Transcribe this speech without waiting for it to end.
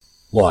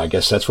Well, I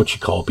guess that's what you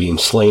call being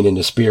slain in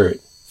the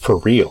Spirit for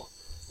real.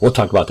 We'll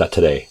talk about that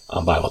today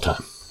on Bible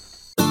Time.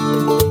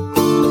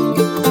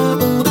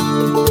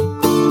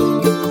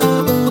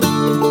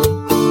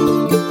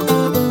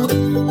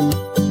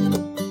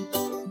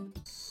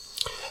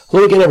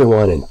 Hello again,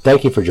 everyone, and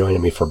thank you for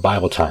joining me for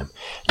Bible Time.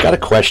 Got a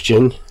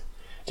question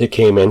that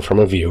came in from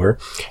a viewer.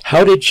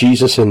 How did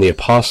Jesus and the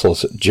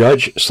apostles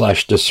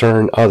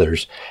judge/discern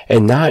others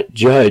and not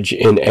judge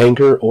in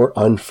anger or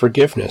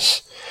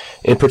unforgiveness?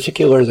 In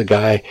particular, the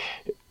guy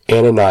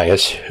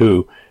Ananias,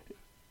 who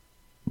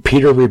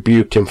Peter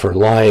rebuked him for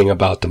lying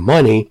about the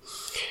money.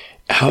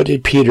 How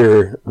did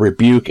Peter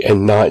rebuke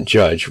and not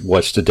judge?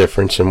 What's the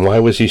difference, and why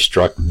was he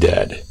struck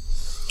dead?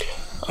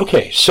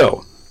 Okay,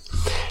 so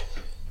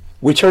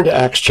we turn to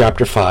Acts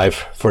chapter 5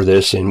 for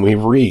this, and we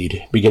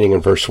read, beginning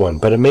in verse 1,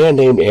 But a man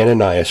named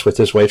Ananias with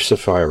his wife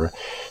Sapphira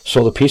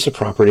sold a piece of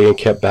property and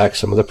kept back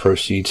some of the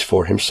proceeds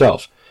for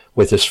himself,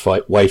 with his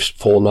wife's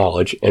full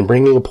knowledge, and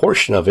bringing a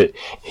portion of it,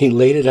 he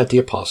laid it at the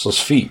apostles'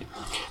 feet.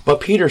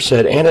 But Peter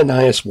said,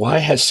 Ananias, why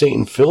has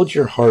Satan filled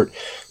your heart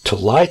to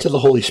lie to the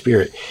Holy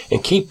Spirit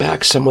and keep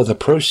back some of the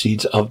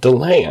proceeds of the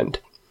land?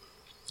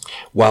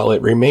 While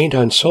it remained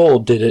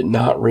unsold, did it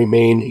not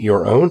remain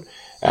your own?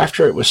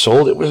 After it was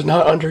sold, it was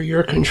not under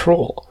your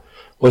control.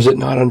 Was it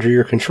not under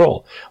your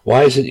control?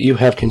 Why is it you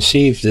have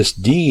conceived this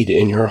deed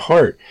in your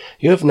heart?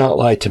 You have not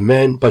lied to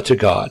men, but to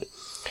God.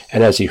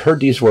 And as he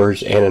heard these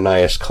words,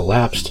 Ananias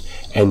collapsed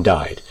and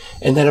died.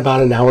 And then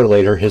about an hour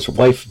later, his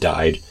wife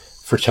died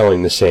for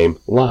telling the same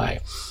lie.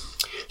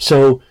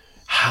 So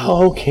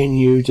how can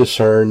you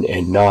discern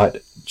and not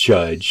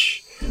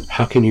judge?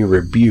 How can you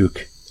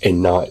rebuke and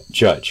not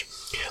judge?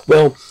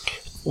 Well,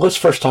 let's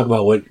first talk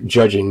about what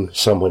judging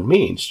someone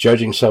means.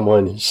 Judging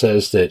someone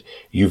says that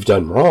you've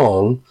done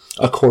wrong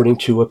according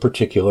to a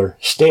particular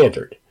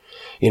standard.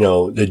 You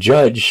know, the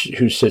judge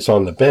who sits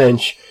on the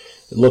bench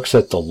looks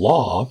at the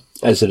law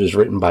as it is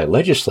written by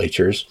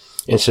legislatures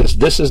and says,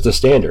 this is the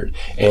standard.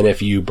 And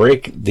if you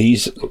break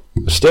these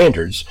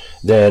standards,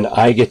 then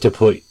I get to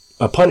put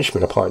a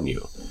punishment upon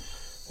you.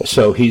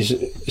 So he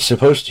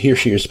or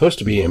she is supposed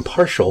to be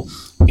impartial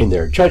in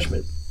their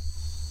judgment.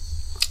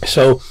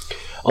 So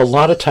a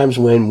lot of times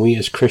when we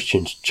as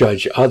Christians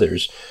judge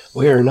others,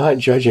 we are not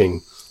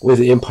judging with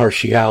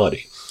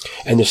impartiality.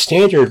 And the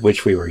standard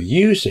which we were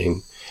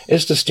using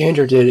is the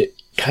standard that it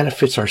kind of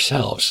fits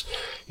ourselves.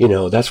 You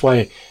know, that's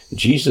why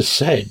Jesus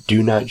said,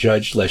 do not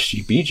judge lest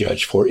ye be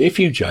judged. For if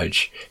you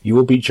judge, you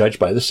will be judged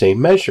by the same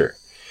measure.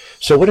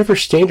 So whatever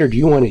standard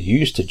you want to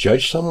use to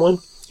judge someone,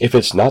 if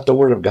it's not the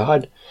Word of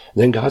God,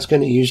 then God's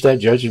going to use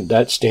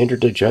that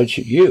standard to judge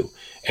you.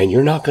 And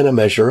you're not going to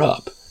measure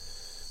up.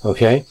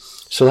 Okay?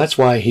 So that's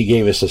why he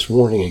gave us this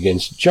warning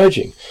against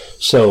judging.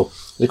 So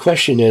the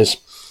question is,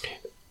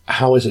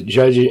 how is it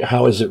judging?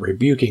 How is it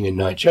rebuking and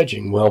not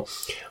judging? Well,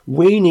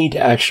 we need to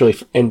actually,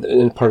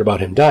 and part about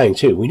him dying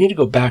too, we need to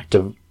go back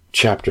to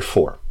chapter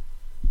 4.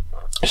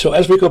 So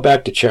as we go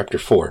back to chapter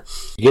 4,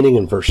 beginning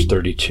in verse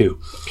 32,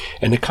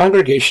 and the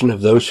congregation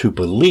of those who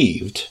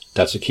believed,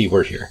 that's a key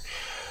word here,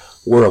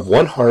 were of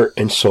one heart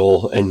and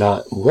soul, and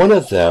not one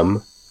of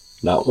them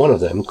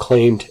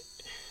claimed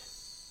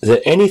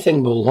that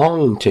anything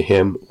belonging to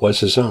him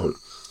was his own,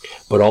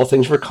 but all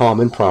things were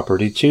common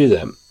property to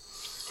them.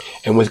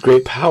 And with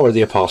great power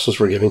the apostles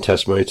were giving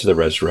testimony to the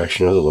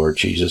resurrection of the Lord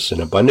Jesus,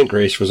 and abundant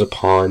grace was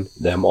upon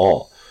them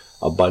all.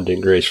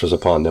 Abundant grace was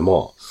upon them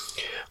all.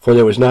 For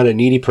there was not a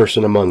needy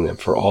person among them,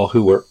 for all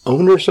who were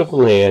owners of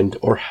land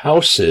or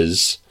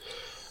houses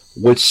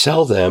would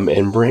sell them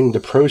and bring the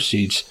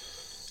proceeds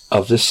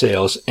of the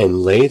sales and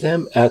lay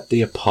them at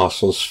the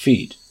apostles'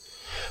 feet.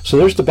 So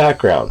there's the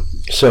background.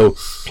 So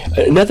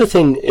another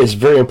thing is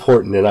very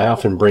important, and I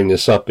often bring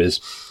this up, is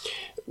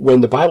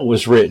when the Bible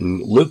was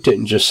written, Luke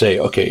didn't just say,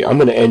 okay, I'm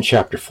going to end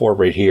chapter 4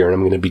 right here, and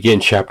I'm going to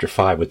begin chapter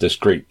 5 with this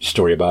great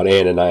story about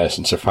Ananias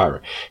and Sapphira.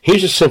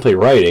 He's just simply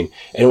writing,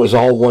 and it was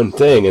all one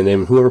thing, and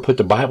then whoever put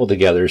the Bible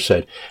together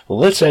said, well,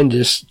 let's end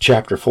this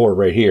chapter 4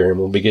 right here, and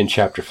we'll begin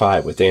chapter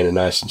 5 with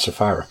Ananias and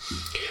Sapphira.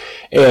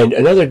 And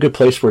another good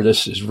place where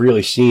this is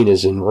really seen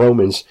is in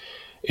Romans.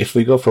 If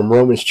we go from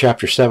Romans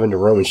chapter 7 to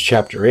Romans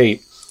chapter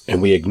 8,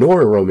 and we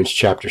ignore Romans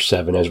chapter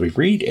 7 as we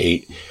read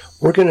 8,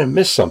 we're going to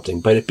miss something.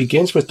 But it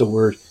begins with the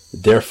word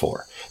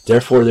therefore.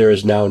 Therefore there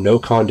is now no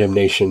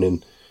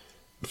condemnation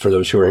for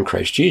those who are in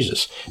Christ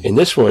Jesus. In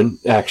this one,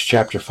 Acts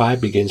chapter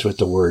 5 begins with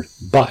the word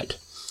but.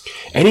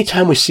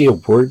 Anytime we see a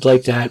word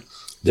like that,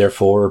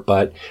 therefore,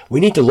 but, we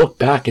need to look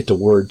back at the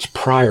words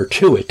prior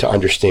to it to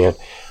understand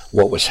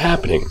what was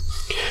happening.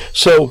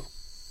 So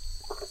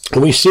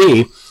we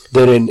see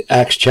that in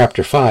Acts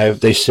chapter 5,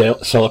 they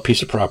sell a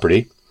piece of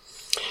property,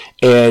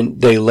 and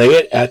they lay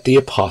it at the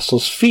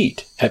apostles'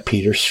 feet, at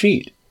Peter's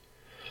feet.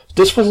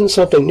 This wasn't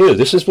something new.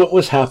 This is what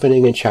was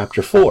happening in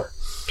chapter 4.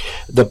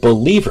 The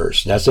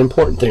believers, that's the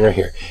important thing right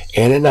here.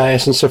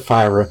 Ananias and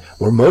Sapphira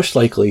were most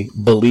likely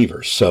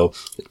believers. So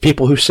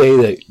people who say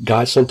that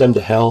God sent them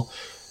to hell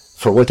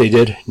for what they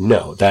did,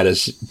 no, that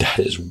is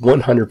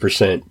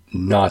 100%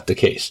 not the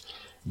case.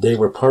 they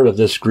were part of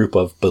this group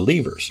of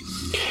believers.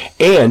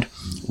 And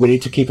we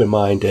need to keep in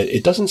mind that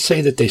it doesn't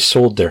say that they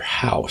sold their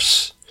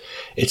house.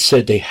 It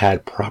said they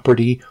had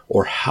property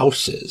or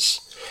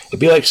houses. It'd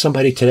be like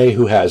somebody today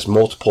who has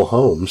multiple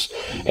homes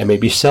and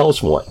maybe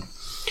sells one,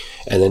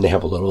 and then they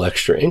have a little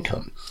extra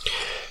income.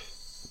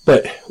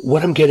 But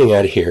what I'm getting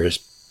at here is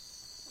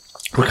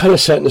we're kind of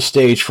setting the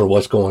stage for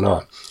what's going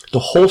on. The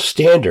whole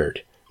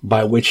standard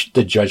by which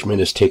the judgment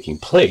is taking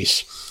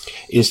place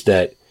is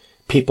that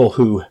people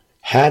who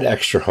had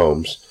extra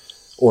homes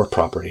or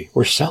property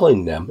were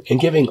selling them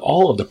and giving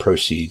all of the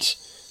proceeds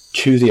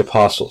to the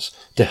apostles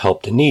to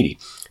help the needy.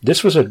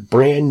 This was a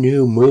brand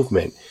new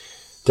movement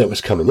that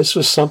was coming. This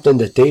was something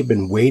that they've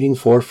been waiting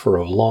for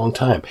a long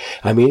time.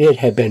 I mean, it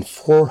had been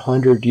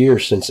 400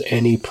 years since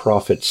any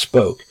prophet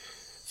spoke.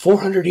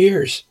 400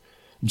 years,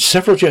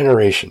 several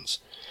generations.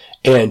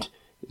 And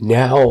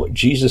now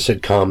Jesus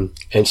had come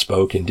and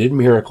spoke and did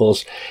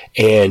miracles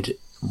and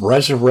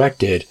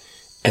resurrected,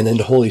 and then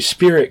the Holy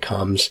Spirit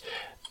comes.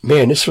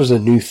 Man, this was a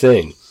new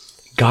thing.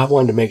 God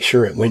wanted to make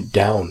sure it went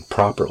down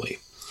properly.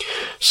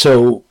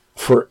 So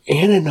for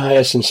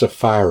Ananias and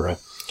Sapphira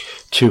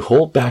to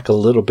hold back a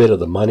little bit of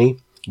the money,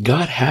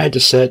 God had to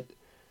set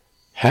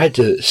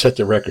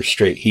the record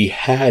straight. He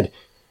had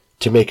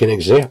to make an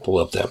example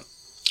of them.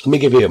 Let me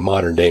give you a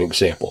modern day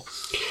example.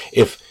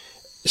 If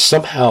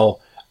somehow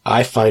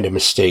I find a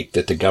mistake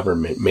that the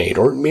government made,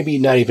 or maybe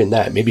not even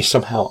that, maybe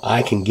somehow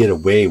I can get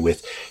away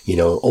with,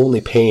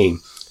 only paying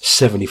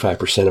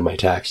 75% of my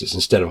taxes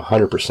instead of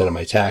 100% of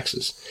my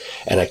taxes,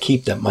 and I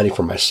keep that money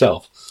for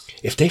myself.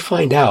 If they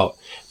find out,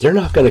 they're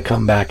not going to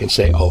come back and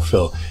say, "Oh,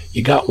 Phil,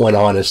 you got one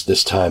honest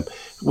this time.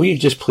 Will you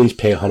just please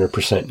pay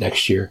 100%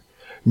 next year?"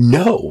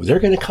 No, they're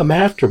going to come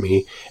after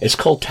me. It's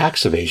called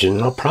tax evasion,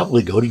 and I'll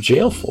probably go to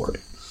jail for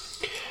it.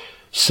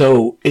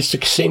 So it's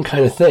the same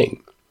kind of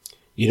thing.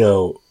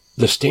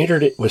 The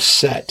standard was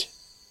set.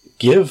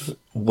 Give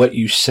what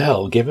you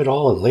sell, give it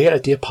all, and lay it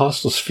at the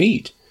apostles'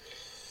 feet.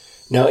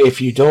 Now,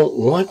 if you don't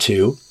want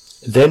to,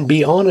 then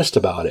be honest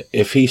about it.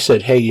 If he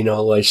said, "Hey,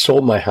 I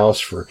sold my house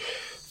for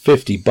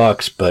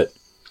 $50, but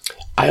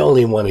I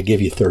only want to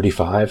give you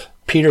 35,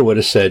 Peter would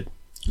have said,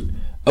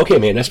 "Okay,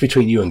 man, that's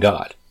between you and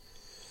God."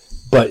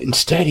 But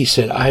instead he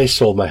said, "I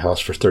sold my house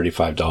for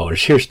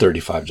 $35. Here's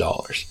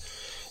 $35.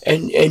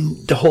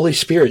 And the Holy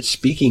Spirit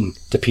speaking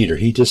to Peter,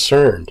 he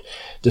discerned.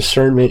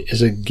 Discernment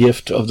is a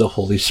gift of the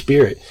Holy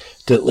Spirit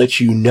that lets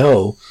you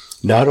know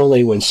not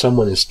only when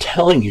someone is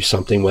telling you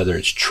something, whether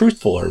it's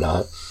truthful or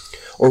not,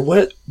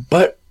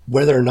 but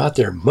whether or not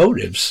their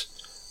motives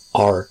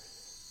are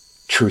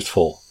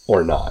truthful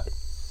or not.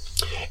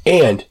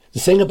 And the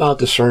thing about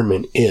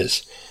discernment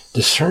is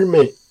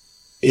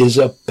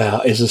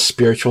a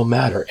spiritual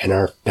matter, and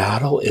our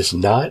battle is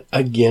not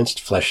against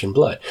flesh and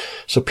blood.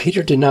 So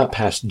Peter did not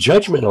pass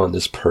judgment on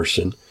this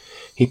person.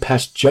 He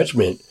passed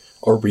judgment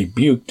or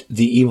rebuked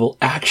the evil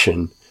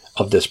action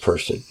of this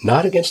person,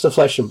 not against the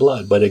flesh and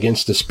blood, but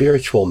against the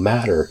spiritual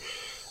matter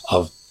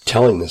of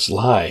telling this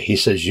lie. He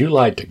says, "You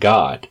lied to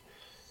God."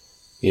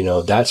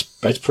 That's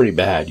pretty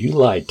bad. You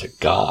lied to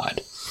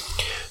God.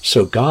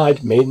 So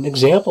God made an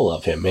example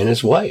of him and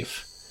his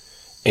wife.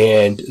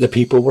 And the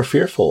people were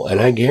fearful.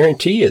 And I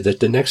guarantee you that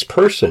the next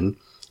person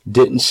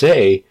didn't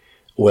say,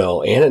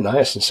 "Well,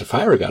 Ananias and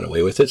Sapphira got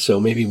away with it, so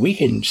maybe we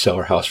can sell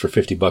our house for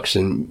 $50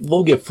 and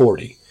we'll get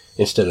 40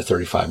 instead of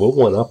 35. We'll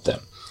one up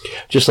them."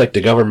 Just like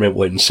the government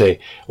wouldn't say,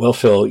 "Well,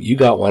 Phil, you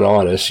got one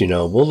on us,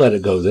 we'll let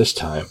it go this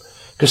time."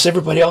 Because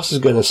everybody else is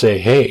going to say,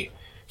 "Hey,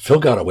 Phil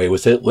got away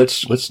with it.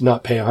 Let's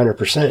not pay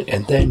 100%.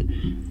 And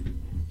then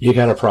you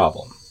got a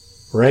problem,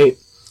 right?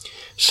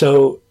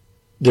 So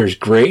there's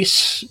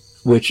grace,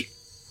 which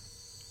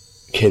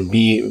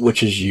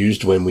is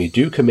used when we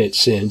do commit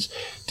sins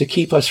to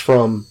keep us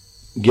from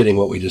getting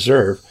what we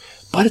deserve.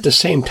 But at the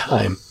same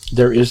time,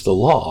 there is the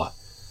law,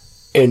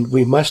 and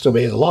we must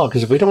obey the law,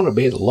 because if we don't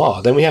obey the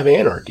law, then we have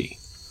anarchy.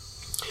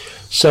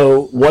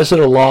 So was it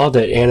a law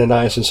that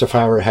Ananias and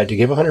Sapphira had to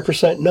give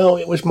 100%? No,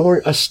 it was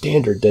more a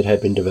standard that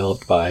had been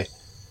developed by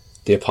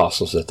the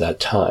apostles at that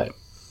time.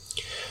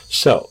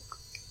 So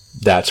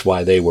that's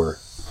why they were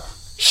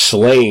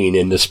slain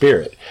in the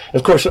Spirit.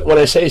 Of course, when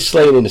I say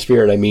slain in the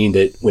Spirit, I mean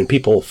that when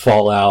people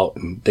fall out,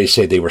 and they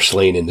say they were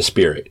slain in the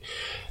Spirit.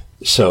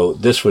 So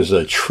this was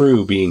a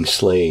true being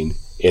slain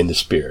in the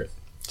Spirit.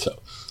 So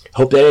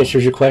hope that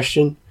answers your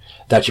question.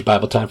 That's your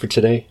Bible time for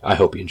today. I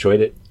hope you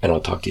enjoyed it, and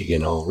I'll talk to you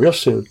again all real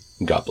soon.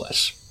 God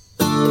bless.